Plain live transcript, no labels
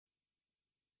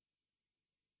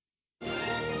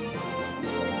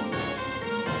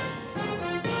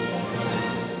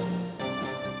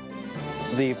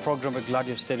The program, we're glad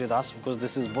you've stayed with us. Of course,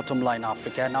 this is Bottomline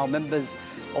Africa. Now, members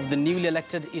of the newly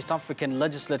elected East African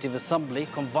Legislative Assembly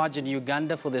converge in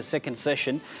Uganda for their second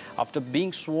session after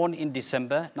being sworn in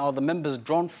December. Now, the members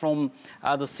drawn from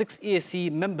the 6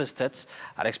 EAC member states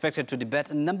are expected to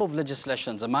debate a number of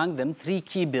legislations, among them 3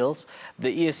 key bills: the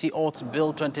EAC Oaths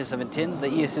Bill 2017, the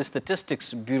EAC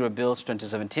Statistics Bureau Bills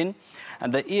 2017,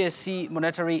 and the EAC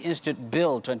Monetary Institute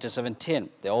Bill 2017.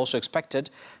 They're also expected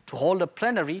to hold a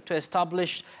plenary to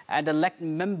establish and elect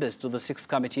members to the 6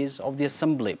 committees of the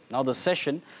Assembly. Now, the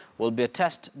session will be a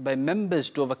test by members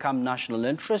to overcome national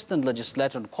interest and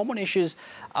legislate on common issues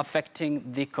affecting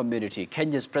the community.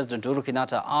 Kenya's President Uhuru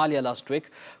Kenyatta earlier last week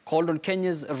called on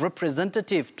Kenya's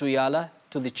representative to Yala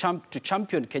to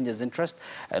champion Kenya's interest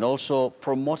and also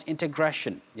promote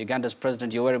integration. Uganda's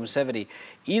President Yoweri Museveni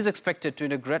is expected to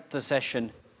inaugurate the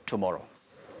session tomorrow.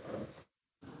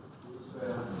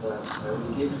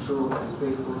 We give true and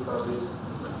faithful service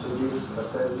to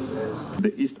this service and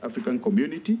the East African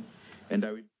community, and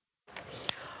I will.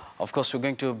 Of course, we're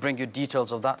going to bring you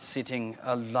details of that sitting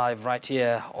live right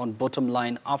here on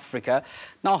Bottomline Africa.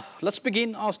 Now, let's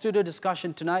begin our studio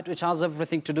discussion tonight, which has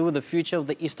everything to do with the future of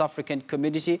the East African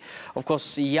community. Of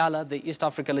course, Yala, the East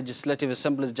Africa Legislative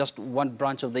Assembly, is just one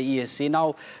branch of the EAC.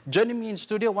 Now, joining me in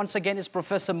studio once again is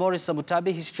Professor Maurice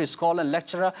Samutabi, history scholar and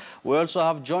lecturer. We also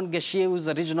have John Geshie, who's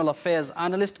a regional affairs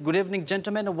analyst. Good evening,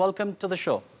 gentlemen, and welcome to the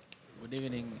show. Good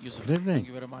evening, Yusuf. Good evening. Thank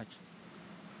you very much.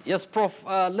 Yes, Prof.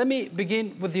 Let me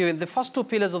begin with you. The first 2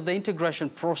 pillars of the integration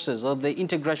process, or the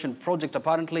integration project,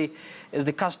 apparently, is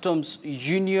the customs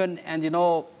union and,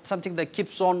 something that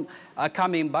keeps on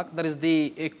coming back. That is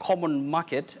the common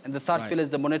market. And the third pillar is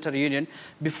the monetary union.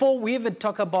 Before we even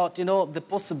talk about, the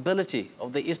possibility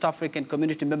of the East African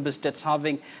community member states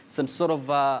having some sort of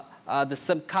the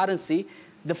same currency,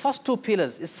 the first 2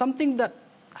 pillars is something that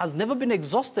has never been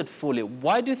exhausted fully.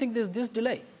 Why do you think there's this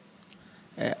delay?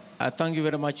 I thank you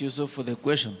very much, Yusuf, for the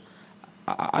question.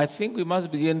 I think we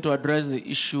must begin to address the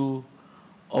issue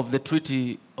of the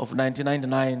Treaty of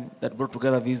 1999 that brought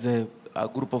together this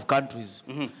group of countries.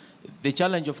 Mm-hmm. The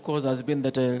challenge, of course, has been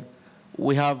that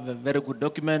we have very good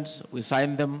documents, we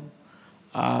sign them.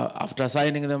 After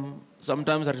signing them,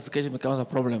 sometimes ratification becomes a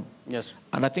problem. Yes.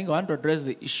 And I think I want to address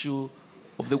the issue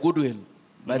of the goodwill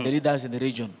by the leaders in the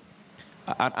region.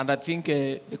 And I think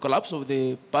the collapse of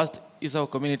the past East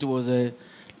African community was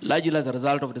largely as a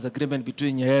result of disagreement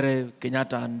between Nyerere,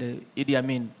 Kenyatta, and Idi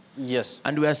Amin. Yes.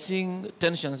 And we are seeing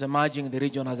tensions emerging in the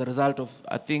region as a result of,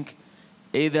 I think,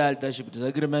 either leadership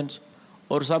disagreements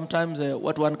or sometimes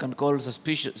what one can call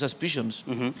suspicions.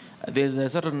 Mm-hmm. There's a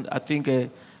certain, I think,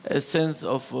 a sense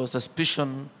of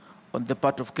suspicion on the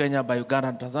part of Kenya by Uganda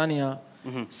and Tanzania,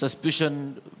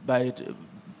 suspicion by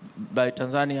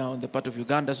Tanzania on the part of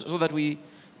Uganda, so that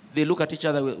they look at each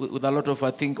other with a lot of, I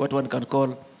think, what one can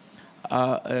call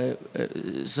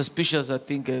suspicious, I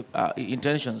think,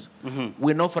 intentions. Mm-hmm.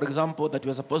 We know, for example, that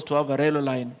we are supposed to have a railway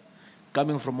line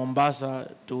coming from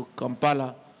Mombasa to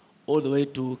Kampala all the way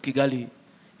to Kigali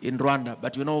in Rwanda.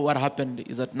 But what happened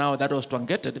is that now that was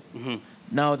truncated. Mm-hmm.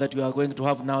 Now that we are going to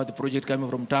have now the project coming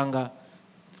from Tanga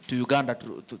to Uganda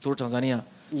through Tanzania.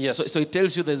 Yes. So it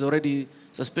tells you there's already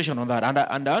suspicion on that.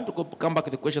 And I want to come back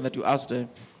to the question that you asked,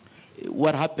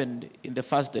 what happened in the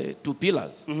first 2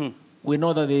 pillars. Mm-hmm. We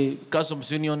know that the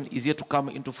customs union is yet to come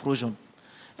into fruition.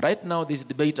 Right now, this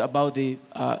debate about the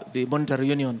monetary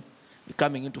union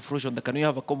coming into fruition, that can we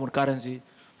have a common currency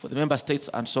for the member states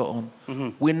and so on. Mm-hmm.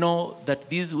 We know that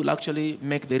this will actually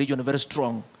make the region very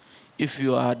strong if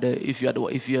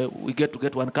we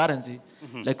get one currency,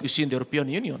 like we see in the European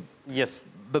Union. Yes.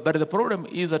 But the problem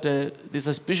is that the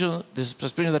suspicion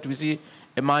that we see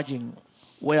emerging,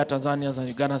 where Tanzanians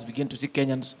and Ugandans begin to see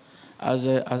Kenyans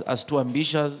as too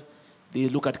ambitious. They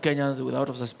look at Kenyans with a lot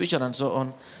of suspicion and so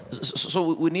on.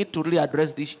 So we need to really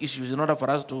address these issues in order for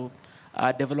us to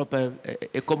develop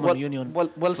a common union for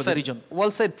the region.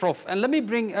 Well said, Prof. And let me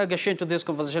bring Geshie into this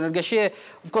conversation. And Geshie,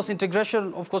 of course,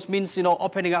 integration, of course, means,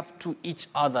 opening up to each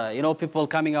other, people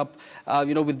coming up,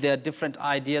 with their different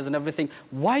ideas and everything.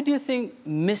 Why do you think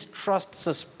mistrust,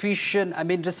 suspicion,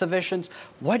 reservations,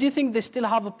 why do you think they still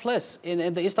have a place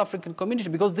in the East African community?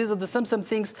 Because these are the same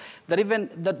things that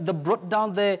that brought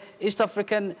down the East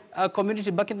African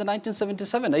community back in the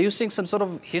 1977. Are you seeing some sort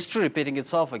of history repeating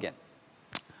itself again?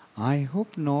 I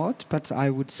hope not, but I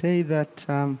would say that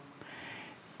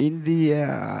in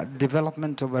the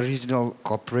development of a regional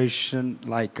cooperation,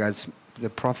 like as the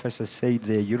professor said,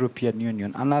 the European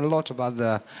Union, and a lot of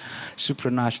other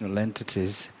supranational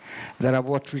entities, there are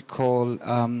what we call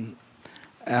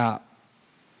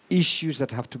issues that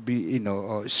have to be,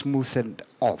 smoothened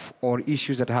off, or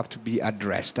issues that have to be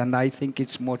addressed. And I think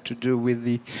it's more to do with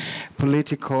the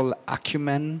political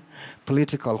acumen,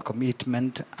 political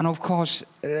commitment, and of course,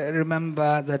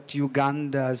 remember that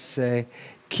Uganda's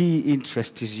key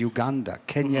interest is Uganda.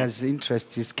 Kenya's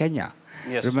interest is Kenya.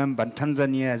 Yes. Remember,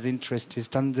 Tanzania's interest is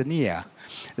Tanzania.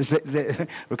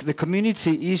 The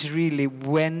community is really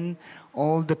when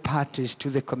all the parties to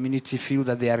the community feel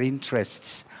that their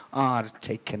interests are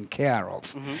taken care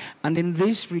of. And in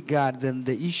this regard, then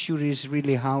the issue is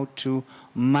really how to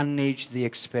manage the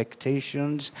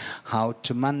expectations, how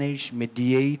to manage,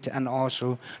 mediate, and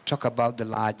also talk about the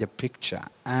larger picture.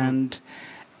 And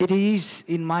it is,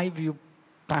 in my view,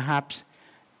 perhaps,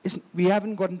 we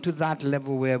haven't gotten to that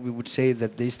level where we would say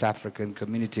that the East African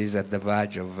community is at the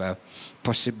verge of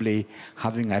possibly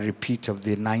having a repeat of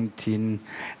the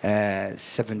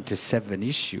 1977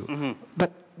 issue.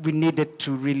 But we needed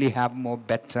to really have more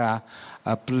better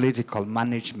political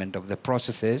management of the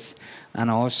processes, and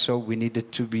also we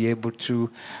needed to be able to,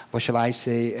 what shall I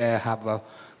say, have a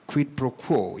quid pro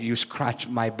quo. You scratch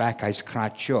my back, I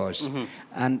scratch yours.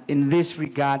 And in this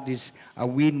regard is a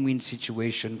win-win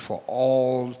situation for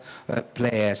all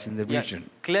players in the region.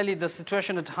 Clearly, the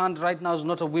situation at hand right now is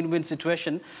not a win-win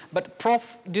situation. But,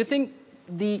 Prof, do you think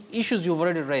the issues you've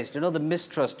already raised, the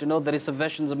mistrust, the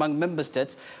reservations among member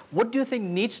states, what do you think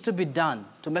needs to be done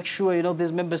to make sure,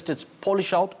 these member states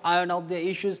polish out, iron out their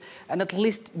issues, and at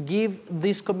least give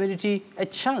this community a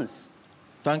chance?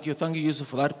 Thank you, Yusuf,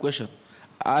 for that question.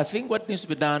 I think what needs to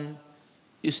be done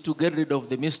is to get rid of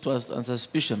the mistrust and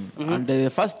suspicion. And the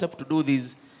first step to do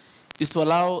this is to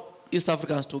allow East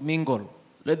Africans to mingle.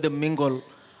 Let them mingle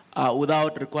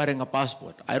without requiring a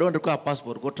passport. I don't require a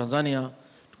passport. Go to Tanzania,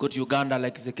 go to Uganda,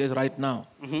 like is the case right now.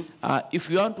 If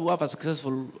you want to have a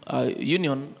successful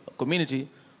union, community,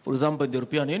 for example, in the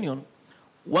European Union,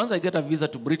 once I get a visa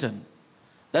to Britain,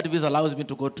 that visa allows me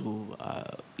to go to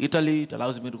Italy, it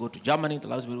allows me to go to Germany, it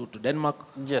allows me to go to Denmark,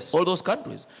 all those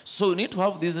countries. So we need to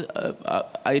have this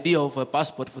idea of a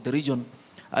passport for the region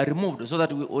removed, so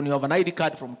that when you have an ID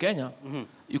card from Kenya,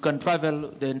 you can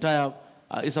travel the entire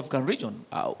East African region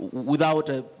without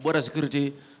border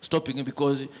security stopping you,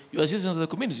 because you are citizens of the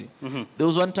community. There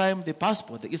was one time the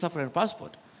passport, the East African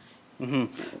passport.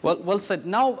 Well said.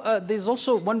 Now, there's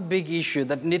also one big issue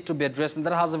that needs to be addressed, and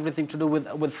that has everything to do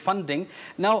with funding.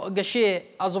 Now, Gashie,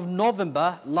 as of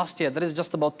November last year, that is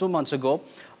just about 2 months ago,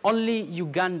 only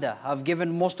Uganda have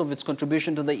given most of its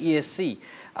contribution to the ESC,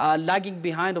 lagging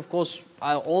behind, of course,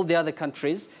 all the other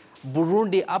countries.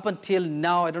 Burundi, up until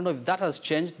now, I don't know if that has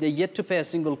changed. They're yet to pay a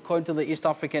single coin to the East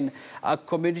African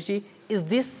community. Is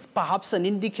this perhaps an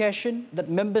indication that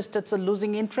member states are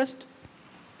losing interest?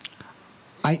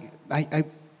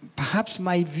 Perhaps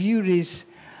my view is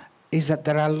that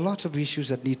there are lots of issues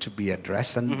that need to be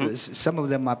addressed, and some of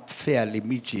them are fairly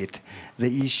immediate.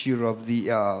 The issue of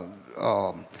the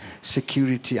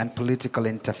security and political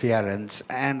interference,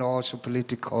 and also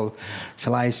political,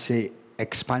 shall I say,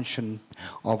 expansion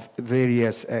of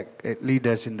various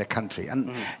leaders in the country.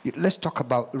 And let's talk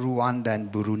about Rwanda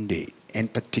and Burundi in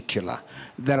particular.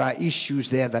 There are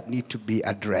issues there that need to be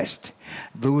addressed.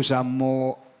 Those are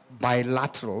more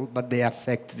bilateral, but they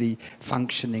affect the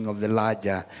functioning of the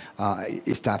larger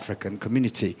East African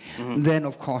community. Then,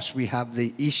 of course, we have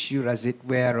the issue, as it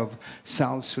were, of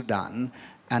South Sudan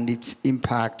and its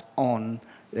impact on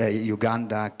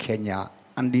Uganda, Kenya,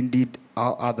 and indeed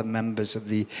other members of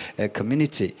the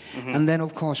community. And then,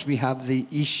 of course, we have the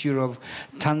issue of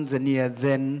Tanzania,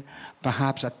 then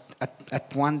perhaps at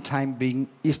one time being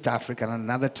East African, and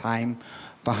another time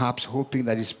perhaps hoping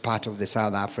that it's part of the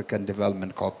South African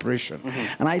Development Corporation.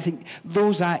 And I think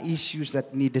those are issues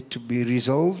that needed to be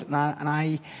resolved. And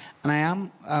I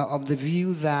am of the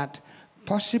view that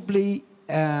possibly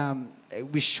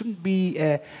we shouldn't be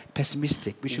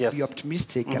pessimistic. We should be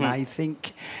optimistic. And I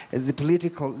think the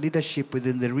political leadership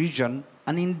within the region,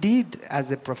 and indeed, as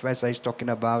the professor is talking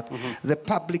about, the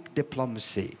public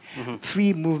diplomacy,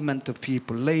 free movement of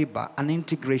people, labor, and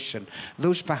integration,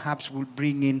 those perhaps will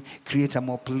create a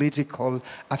more political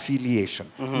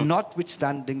affiliation.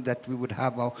 Notwithstanding that we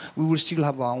will still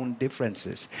have our own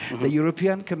differences. The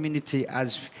European community,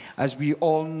 as we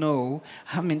all know,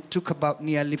 took about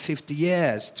nearly 50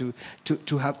 years to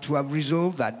have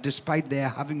resolved that, despite there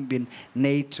having been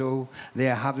NATO,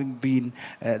 there having been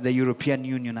the European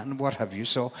Union, and what have you.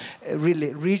 So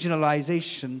really,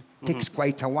 regionalization takes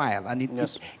quite a while, and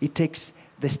it takes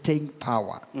the staying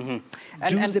power.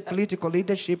 Do the political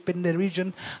leadership in the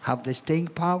region have the staying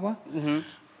power?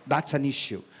 That's an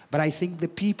issue. But I think the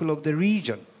people of the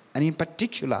region, and in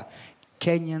particular,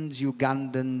 Kenyans,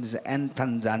 Ugandans, and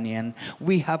Tanzanian,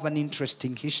 we have an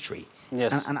interesting history.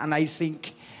 Yes. And I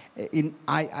think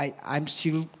I'm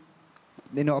still,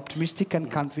 optimistic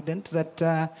and confident that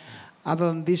other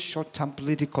than these short-term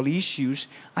political issues,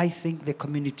 I think the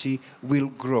community will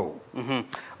grow.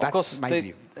 Of course, my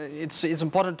view. It's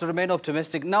important to remain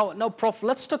optimistic. Now, Prof,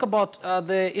 let's talk about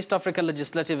the East African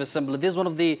Legislative Assembly. This is one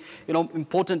of the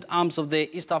important arms of the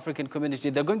East African community.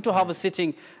 They're going to have a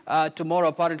sitting tomorrow,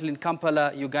 apparently in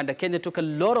Kampala, Uganda. Kenya took a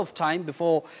lot of time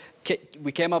before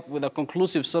we came up with a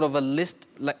conclusive sort of a list.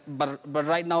 But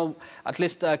right now, at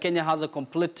least Kenya has a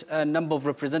complete number of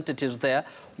representatives there.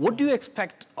 What do you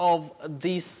expect of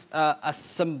this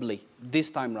assembly this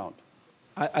time round?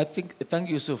 I think, thank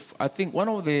you, Yusuf. I think one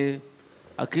of the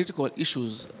critical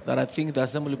issues that I think the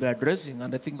Assembly will be addressing,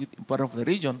 and I think it's important for the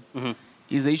region,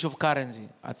 is the issue of currency.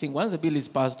 I think once the bill is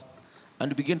passed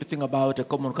and we begin to think about a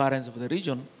common currency for the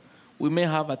region, we may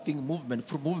have, I think,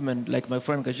 movement, like my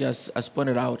friend Kashi has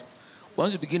pointed out.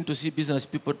 Once you begin to see business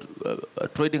people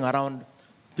trading around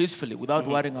peacefully without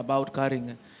worrying about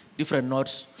carrying different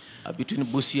notes between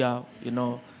Busia, in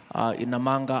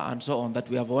Namanga, and so on, that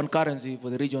we have one currency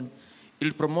for the region, it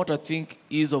will promote, I think,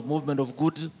 ease of movement of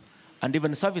goods and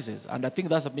even services. And I think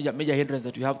that's a major hindrance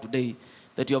that we have today,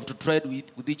 that you have to trade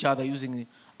with each other using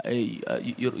a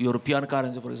European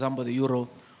currency, for example, the euro,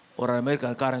 or an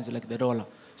American currency like the dollar.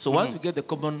 So once we get the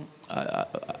common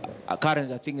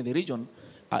currency, I think, in the region,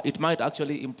 it might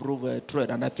actually improve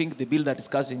trade. And I think the bill that is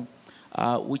discussing,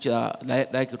 which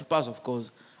like to pass, of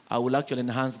course, will actually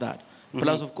enhance that.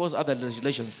 Plus, of course, other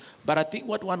legislations. But I think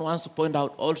what one wants to point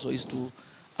out also is to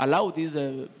allow these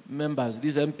members,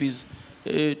 these MPs,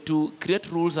 to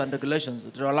create rules and regulations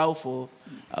that allow for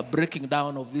breaking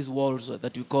down of these walls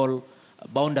that we call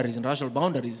boundaries, national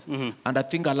boundaries, and I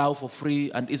think allow for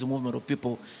free and easy movement of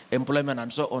people, employment,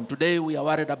 and so on. Today, we are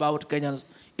worried about Kenyans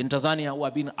in Tanzania who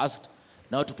are being asked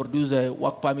now to produce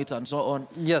work permits and so on.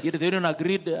 Yes. Yet they didn't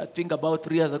agreed, I think, about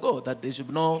 3 years ago that there should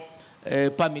be no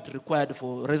permit required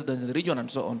for residents in the region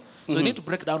and so on. So you need to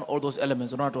break down all those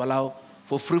elements in order to allow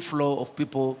for free flow of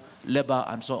people, labor,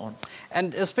 and so on.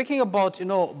 And speaking about,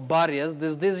 barriers,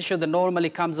 there's this issue that normally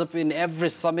comes up in every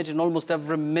summit, in almost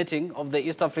every meeting of the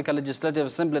East Africa Legislative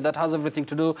Assembly that has everything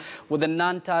to do with the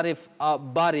non-tariff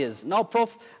barriers. Now,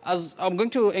 Prof, as I'm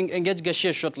going to engage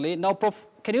Gashia shortly. Now, Prof,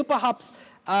 can you perhaps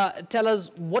tell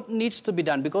us what needs to be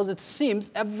done? Because it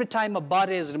seems every time a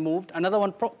barrier is removed, another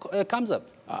one comes up.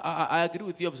 I agree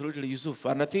with you absolutely, Yusuf.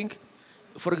 And I think,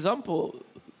 for example,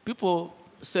 people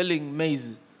selling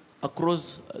maize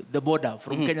across the border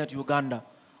from Kenya to Uganda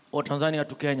or Tanzania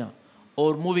to Kenya,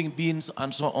 or moving beans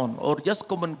and so on, or just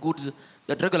common goods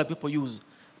that regular people use,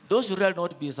 those should really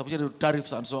not be subject to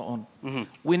tariffs and so on.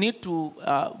 We need to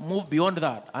move beyond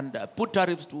that and put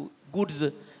tariffs to goods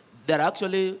that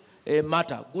actually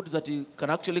matter, goods that can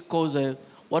actually cause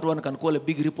what one can call a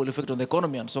big ripple effect on the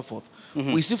economy and so forth.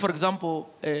 We see, for example,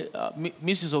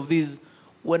 misuse of these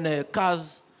when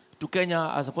cars to Kenya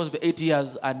are supposed to be 8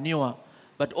 years and newer,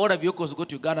 but older vehicles go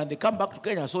to Uganda and they come back to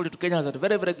Kenya, sold it to Kenyans at a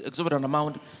very, very exorbitant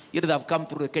amount, yet they have come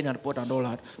through the Kenyan port and all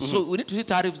that. So we need to see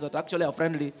tariffs that actually are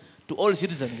friendly to all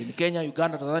citizens in Kenya,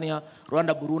 Uganda, Tanzania,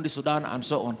 Rwanda, Burundi, Sudan, and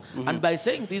so on. And by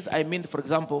saying this, I mean, for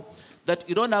example, that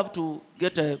you don't have to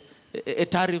get a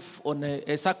tariff on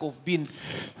a sack of beans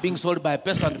being sold by a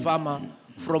peasant farmer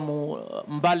from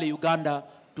Mbale, Uganda,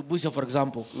 to Busia, for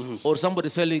example, or somebody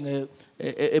selling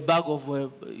a bag of,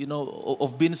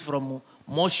 of beans from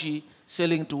Moshi,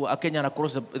 selling to a Kenyan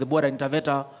across the border in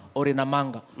Taveta or in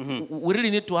Namanga. We really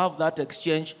need to have that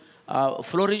exchange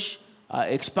flourish,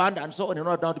 expand, and so on, in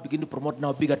order now to begin to promote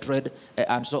now bigger trade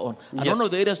and so on. And one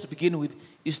of the areas to begin with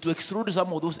is to extrude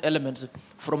some of those elements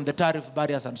from the tariff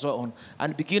barriers and so on,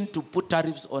 and begin to put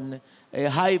tariffs on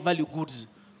high-value goods.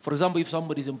 For example, if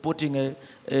somebody is importing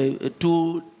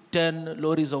 10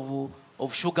 lorries of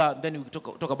sugar, then we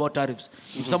talk about tariffs.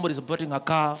 If somebody is importing a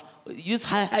car, these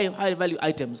high value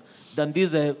items, then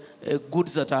these are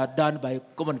goods that are done by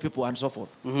common people and so forth.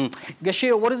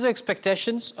 Gashia, what is your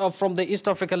expectations from the East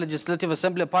Africa Legislative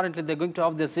Assembly? Apparently, they're going to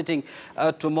have their sitting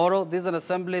tomorrow. This is an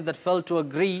assembly that failed to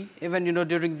agree, even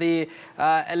during the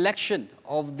election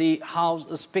of the House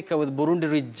Speaker, with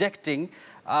Burundi rejecting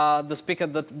the Speaker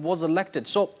that was elected.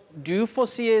 So, do you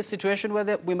foresee a situation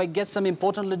where we might get some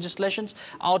important legislations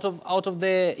out of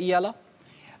the EALA?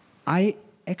 I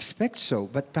expect so,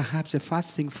 but perhaps the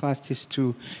first thing first is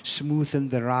to smoothen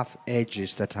the rough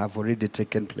edges that have already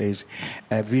taken place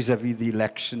vis-a-vis the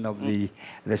election of the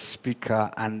Speaker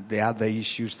and the other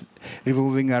issues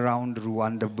revolving around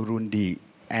Rwanda, Burundi.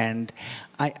 And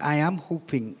I am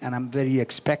hoping, and I'm very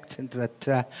expectant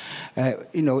that,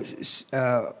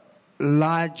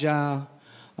 larger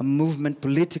movement,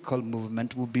 political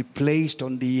movement, will be placed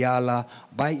on the IALA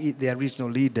by their regional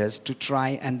leaders to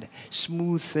try and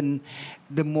smoothen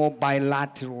the more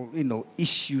bilateral,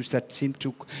 issues that seem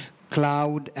to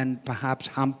cloud and perhaps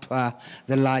hamper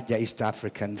the larger East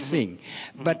African thing.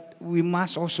 But we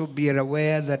must also be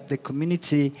aware that the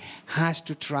community has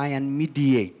to try and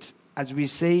mediate. As we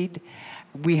said,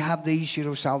 we have the issue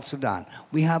of South Sudan.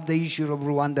 We have the issue of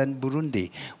Rwanda and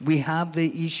Burundi. We have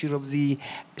the issue of the,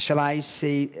 shall I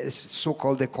say,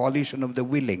 so-called the coalition of the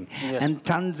willing. Yes. And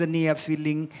Tanzania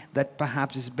feeling that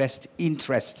perhaps its best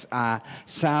interests are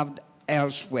served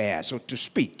elsewhere, so to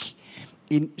speak,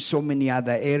 in so many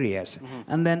other areas.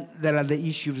 And then there are the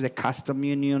issues of the custom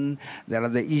union. There are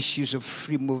the issues of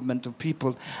free movement of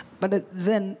people. But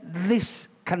then this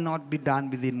cannot be done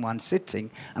within one sitting.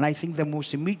 And I think the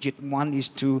most immediate one is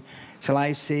to, shall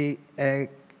I say,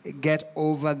 get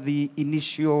over the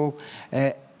initial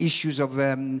issues of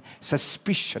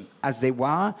suspicion as they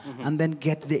were, and then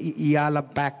get the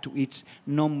IALA back to its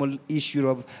normal issue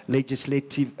of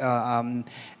legislative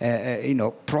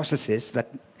processes that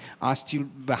are still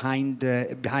behind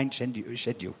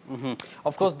schedule.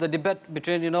 Of course, the debate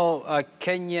between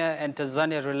Kenya and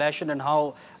Tanzania relation and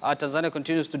how Tanzania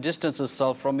continues to distance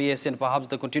itself from EAC and perhaps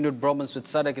the continued bromance with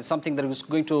SADC is something that is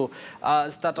going to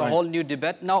start a whole new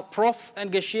debate. Now, Prof.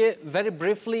 and Geshe, very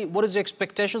briefly, what is your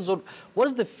expectations or what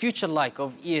is the future like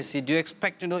of EAC? Do you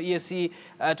expect EAC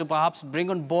to perhaps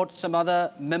bring on board some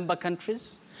other member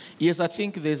countries? Yes, I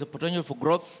think there's a potential for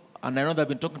growth, and I know they've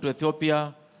been talking to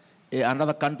Ethiopia and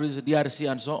other countries, DRC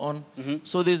and so on.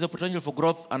 So there's a potential for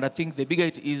growth, and I think the bigger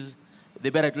it is, the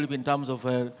better it will be in terms of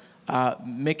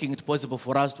making it possible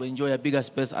for us to enjoy a bigger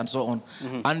space and so on.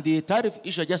 And the tariff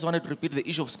issue, I just wanted to repeat the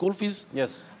issue of school fees,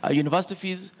 university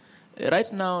fees. Right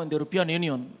now in the European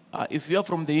Union, if you are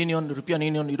from the European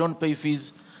Union, you don't pay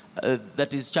fees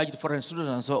that is charged foreign students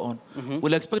and so on.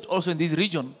 We'll expect also in this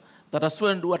region that a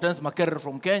student who attends Makerere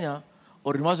from Kenya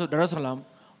or University of Dar es Salaam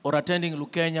or attending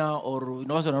Lukenya or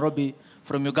University of Nairobi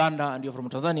from Uganda and you're from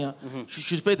Tanzania,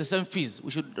 should pay the same fees. We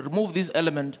should remove this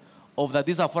element of that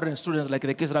these are foreign students, like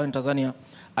the case now in Tanzania,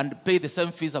 and pay the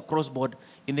same fees across board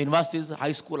in the universities,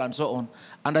 high school, and so on.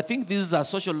 And I think these are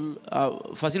social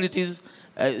facilities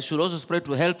should also spread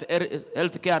to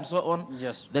health care and so on,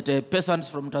 that patients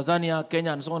from Tanzania,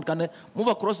 Kenya, and so on can move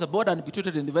across the border and be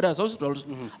treated in the various hospitals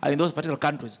in those particular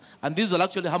countries. And this will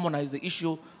actually harmonize the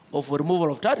issue of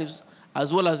removal of tariffs,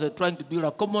 as well as trying to build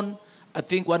a common, I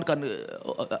think one can,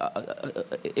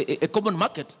 a common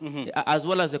market, as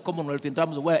well as a commonwealth in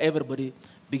terms of where everybody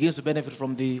begins to benefit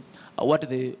from the what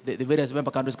the various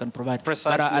member countries can provide.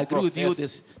 Precisely, but I agree with you,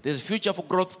 yes. there's a future for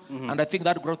growth, and I think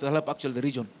that growth will help actually the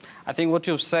region. I think what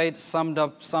you've said summed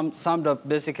up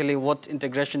basically what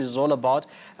integration is all about.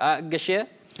 Geshe?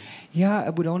 Yeah, I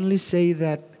would only say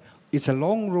that it's a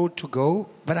long road to go,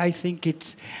 but I think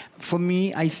it's, for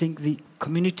me, I think the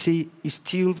community is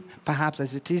still, perhaps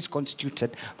as it is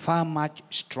constituted, far much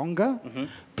stronger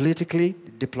politically,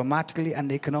 diplomatically, and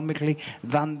economically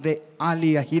than the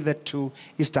earlier hitherto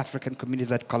East African community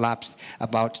that collapsed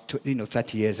about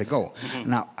 30 years ago.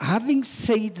 Now, having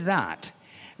said that,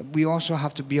 we also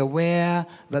have to be aware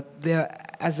that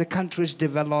as the countries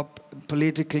develop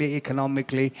politically,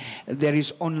 economically, there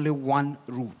is only one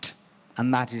route.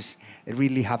 And that is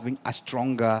really having a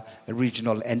stronger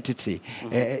regional entity.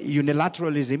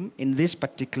 Unilateralism in this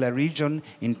particular region,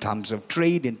 in terms of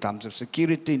trade, in terms of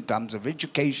security, in terms of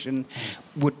education,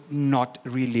 would not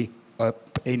really,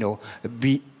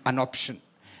 be an option.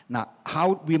 Now,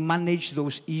 how we manage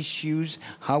those issues,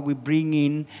 how we bring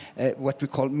in what we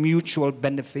call mutual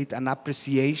benefit and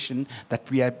appreciation,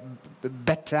 that we are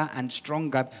better and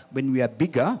stronger when we are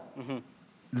bigger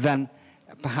than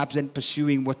perhaps then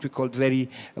pursuing what we call very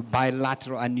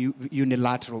bilateral and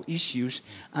unilateral issues,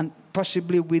 and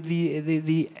possibly with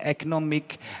the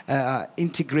economic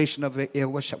integration of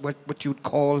what you would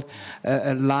call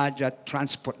larger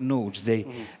transport nodes, the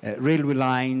railway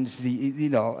lines,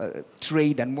 the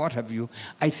trade and what have you.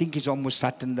 I think it's almost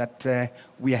certain that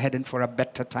we are heading for a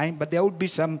better time, but there will be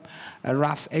some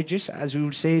rough edges, as we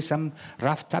would say, some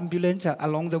rough turbulence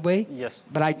along the way. Yes.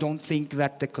 But I don't think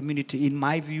that the community, in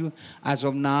my view, as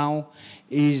of now,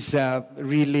 is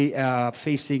really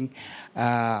facing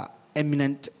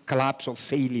imminent collapse or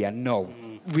failure. No.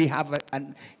 We have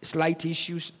slight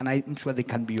issues, and I'm sure they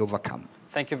can be overcome.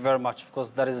 Thank you very much. Of course,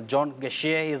 that is John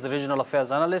Geshe. He is the Regional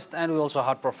Affairs Analyst, and we also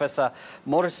had Professor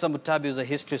Maurice Samutabi, who's a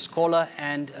history scholar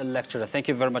and a lecturer. Thank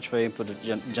you very much for your input,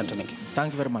 gentlemen.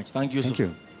 Thank you very much. Thank you. Thank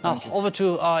you. Now, over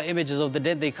to our images of the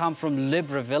day. They come from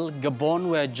Libreville, Gabon,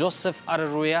 where Joseph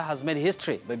Weah has made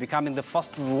history by becoming the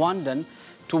first Rwandan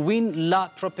to win La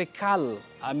Tropicale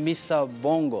Amisa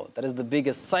Bongo. That is the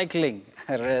biggest cycling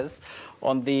race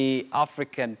on the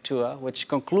African tour, which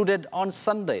concluded on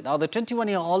Sunday. Now, the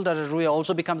 21-year-old Ruya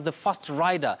also becomes the first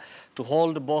rider to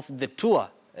hold both the Tour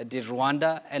de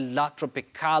Rwanda and La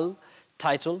Tropicale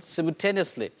title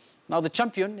simultaneously. Now, the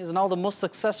champion is now the most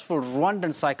successful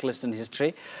Rwandan cyclist in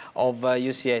history of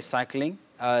UCI cycling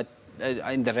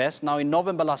in the race. Now, in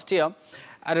November last year,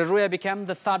 Areruya became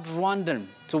the third Rwandan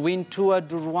to win Tour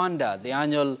du Rwanda, the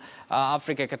annual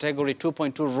Africa Category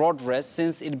 2.2 road race,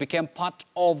 since it became part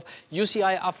of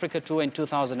UCI Africa Tour in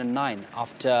 2009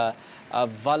 after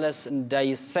Valles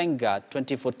Ndayisenga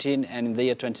 2014 and in the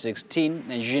year 2016,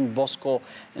 and Jean Bosco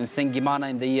and Sengimana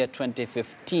in the year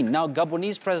 2015. Now,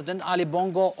 Gabonese President Ali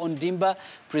Bongo Ondimba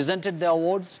presented the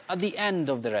awards at the end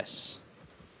of the race.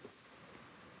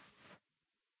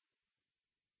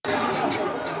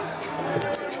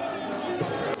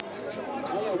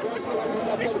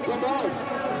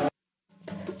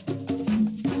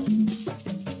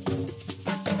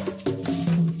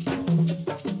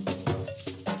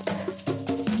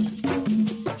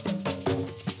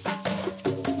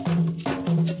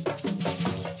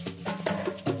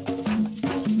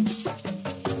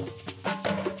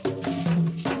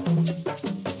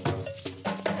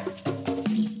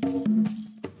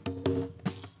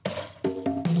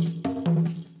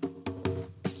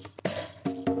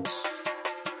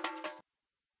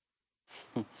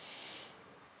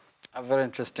 A very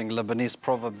interesting Lebanese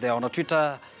proverb there. On a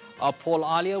Twitter poll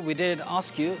earlier, we did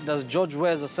ask you, does George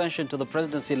Weah's ascension to the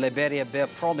presidency in Liberia bear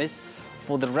promise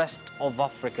for the rest of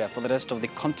Africa, for the rest of the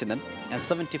continent? And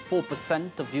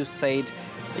 74% of you said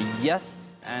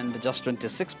yes, and just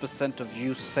 26% of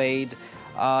you said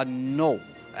no.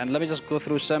 And let me just go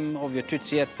through some of your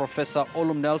tweets here. Professor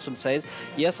Olum Nelson says,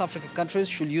 yes, African countries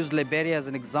should use Liberia as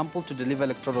an example to deliver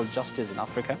electoral justice in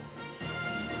Africa.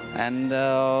 And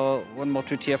one more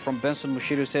tweet here from Benson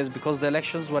Mushiru says, because the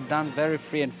elections were done very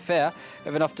free and fair,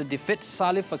 even after defeat,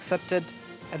 Salif accepted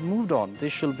and moved on.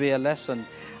 This should be a lesson.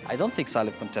 I don't think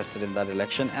Salif contested in that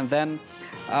election. And then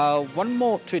one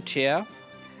more tweet here.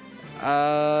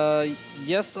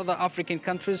 Yes, other African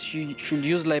countries should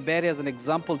use Liberia as an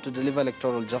example to deliver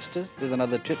electoral justice. There's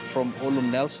another tweet from Olum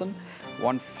Nelson.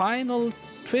 One final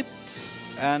tweet.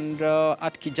 And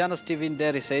at Kijana Steven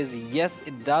Derry says, yes,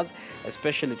 it does,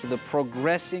 especially to the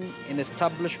progressing in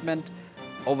establishment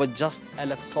of a just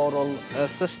electoral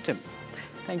system.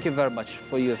 Thank you very much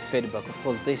for your feedback. Of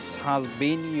course, this has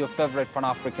been your favorite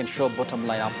Pan-African show,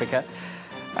 Bottomline Africa.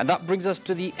 And that brings us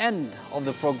to the end of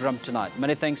the program tonight.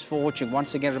 Many thanks for watching.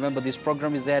 Once again, remember this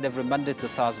program is aired every Monday to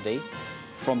Thursday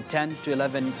from 10 to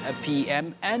 11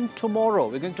 p.m. And tomorrow,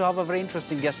 we're going to have a very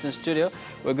interesting guest in studio.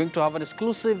 We're going to have an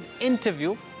exclusive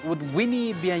interview with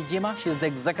Winnie Bianjima. She's the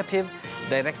Executive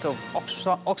Director of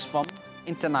Oxfam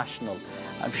International.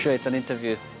 I'm sure it's an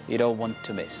interview you don't want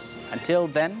to miss. Until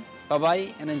then,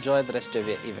 bye-bye and enjoy the rest of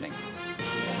your evening.